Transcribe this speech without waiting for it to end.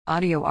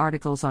Audio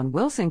articles on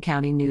Wilson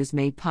County News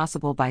made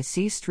possible by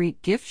C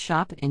Street Gift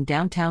Shop in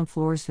downtown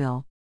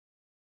Floresville.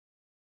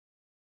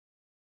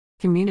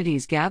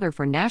 Communities gather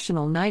for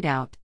National Night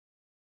Out.